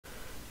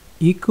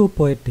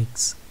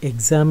Ecopoetics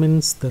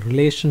examines the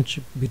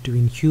relationship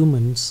between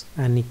humans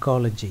and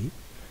ecology,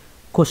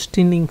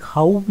 questioning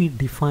how we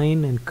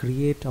define and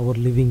create our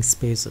living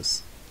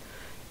spaces.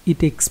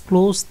 It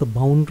explores the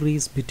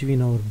boundaries between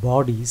our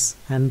bodies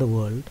and the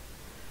world,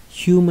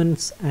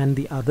 humans and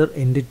the other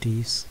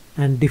entities,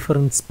 and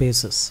different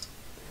spaces.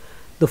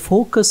 The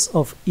focus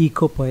of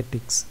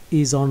ecopoetics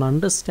is on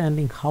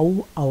understanding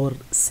how our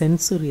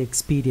sensory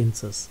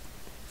experiences,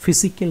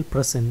 physical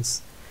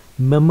presence,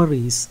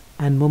 memories,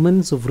 and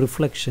moments of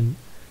reflection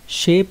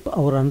shape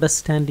our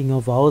understanding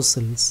of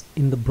ourselves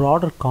in the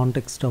broader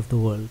context of the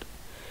world.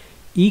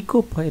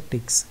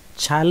 Ecopoetics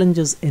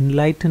challenges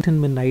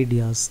enlightenment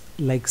ideas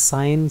like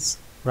science,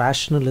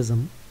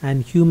 rationalism,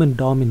 and human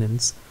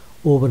dominance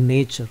over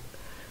nature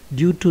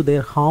due to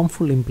their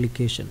harmful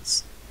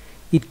implications.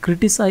 It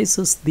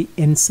criticizes the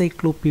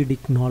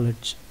encyclopedic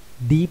knowledge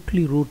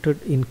deeply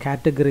rooted in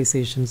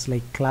categorizations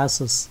like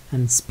classes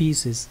and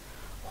species,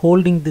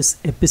 holding this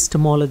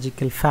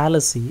epistemological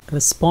fallacy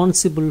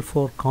responsible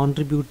for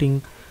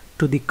contributing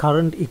to the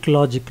current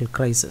ecological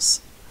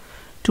crisis.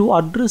 To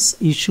address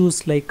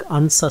issues like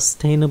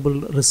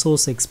unsustainable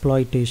resource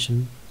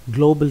exploitation,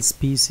 global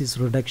species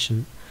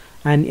reduction,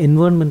 and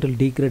environmental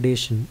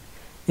degradation,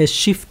 a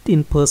shift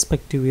in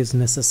perspective is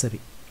necessary.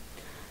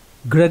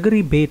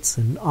 Gregory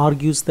Bateson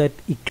argues that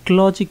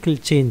ecological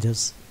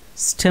changes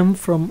stem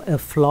from a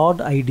flawed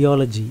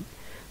ideology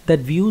that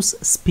views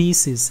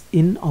species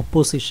in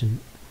opposition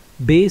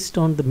based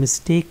on the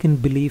mistaken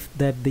belief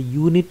that the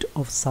unit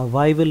of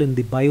survival in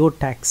the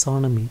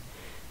biotaxonomy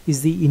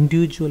is the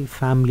individual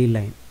family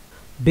line.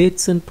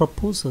 Bateson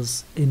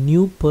proposes a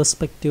new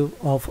perspective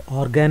of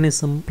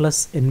organism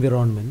plus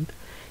environment,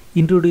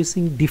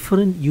 introducing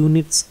different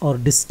units or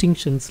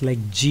distinctions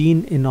like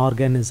gene in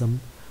organism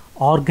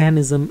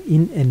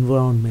in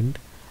environment,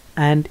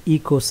 and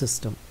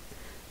ecosystem.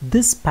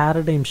 This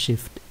paradigm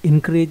shift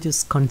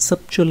encourages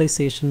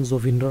conceptualizations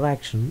of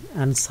interaction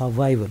and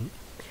survival,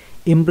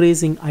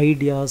 embracing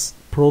ideas,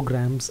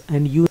 programs,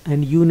 and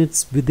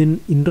units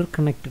within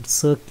interconnected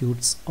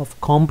circuits of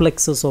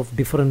complexes of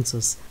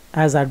differences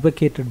as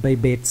advocated by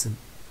Bateson.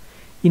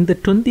 In the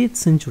 20th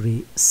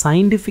century,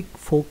 scientific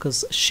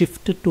focus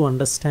shifted to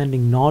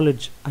understanding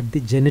knowledge at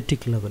the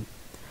genetic level.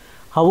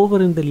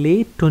 However, in the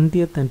late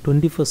 20th and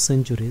 21st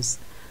centuries,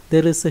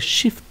 there is a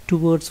shift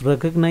towards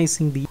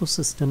recognizing the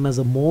ecosystem as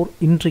a more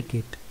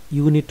intricate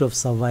unit of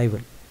survival.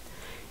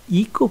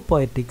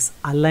 Ecopoetics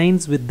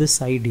aligns with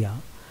this idea,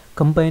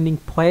 combining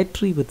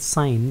poetry with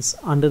science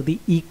under the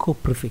eco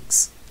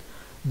prefix.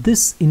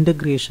 This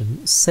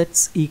integration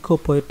sets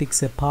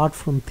ecopoetics apart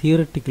from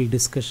theoretical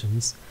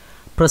discussions,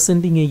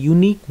 presenting a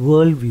unique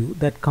worldview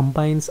that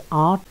combines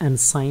art and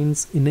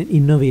science in an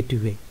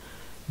innovative way.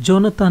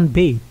 Jonathan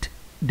Bate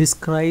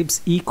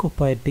describes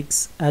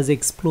ecopoetics as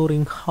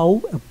exploring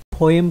how a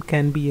poem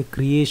can be a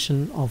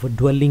creation of a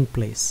dwelling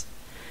place.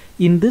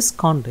 In this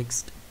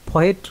context,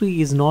 poetry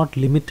is not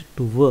limited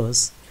to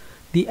verse.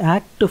 The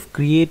act of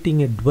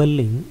creating a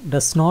dwelling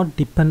does not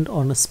depend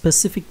on a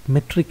specific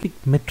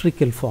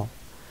metrical form.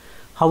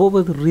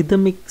 However, the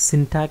rhythmic,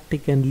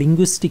 syntactic, and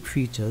linguistic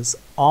features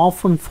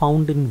often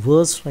found in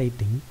verse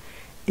writing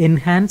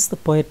enhance the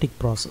poetic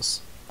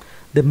process.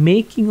 The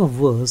making of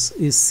verse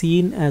is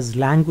seen as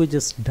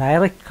language's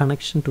direct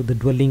connection to the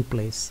dwelling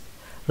place,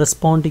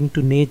 responding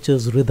to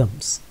nature's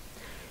rhythms.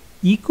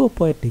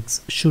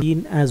 Ecopoetics should be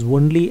seen as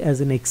only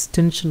as an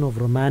extension of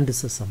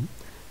Romanticism.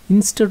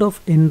 Instead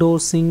of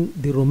endorsing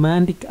the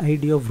romantic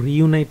idea of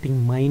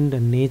reuniting mind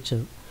and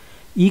nature,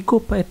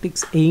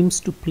 Ecopoetics aims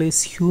to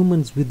place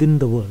humans within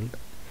the world.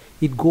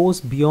 It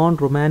goes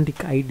beyond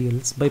romantic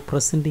ideals by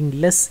presenting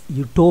less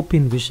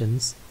utopian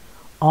visions,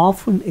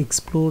 often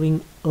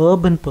exploring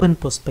urban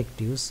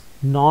perspectives,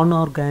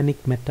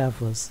 non-organic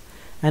metaphors,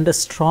 and a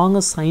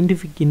stronger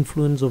scientific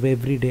influence of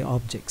everyday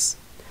objects.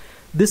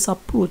 This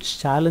approach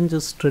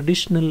challenges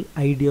traditional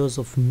ideas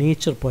of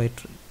nature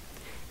poetry.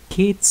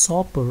 Kate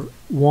Soper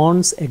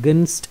warns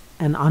against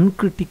an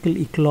uncritical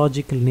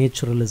ecological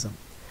naturalism,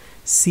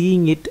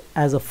 seeing it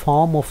as a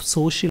form of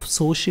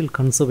social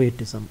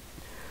conservatism.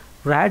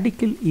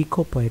 Radical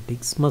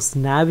ecopoetics must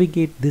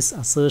navigate this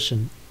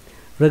assertion,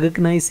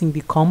 recognizing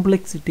the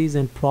complexities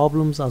and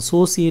problems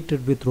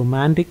associated with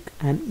romantic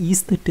and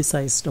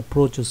aestheticized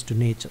approaches to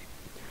nature.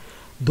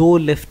 Though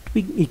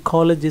left-wing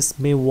ecologists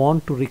may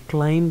want to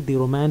reclaim the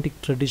romantic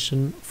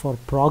tradition for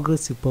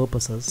progressive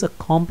purposes, it's a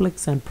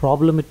complex and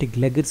problematic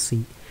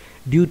legacy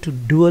due to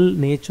dual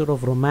nature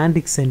of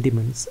romantic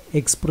sentiments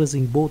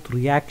expressing both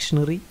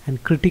reactionary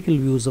and critical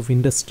views of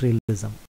industrialism.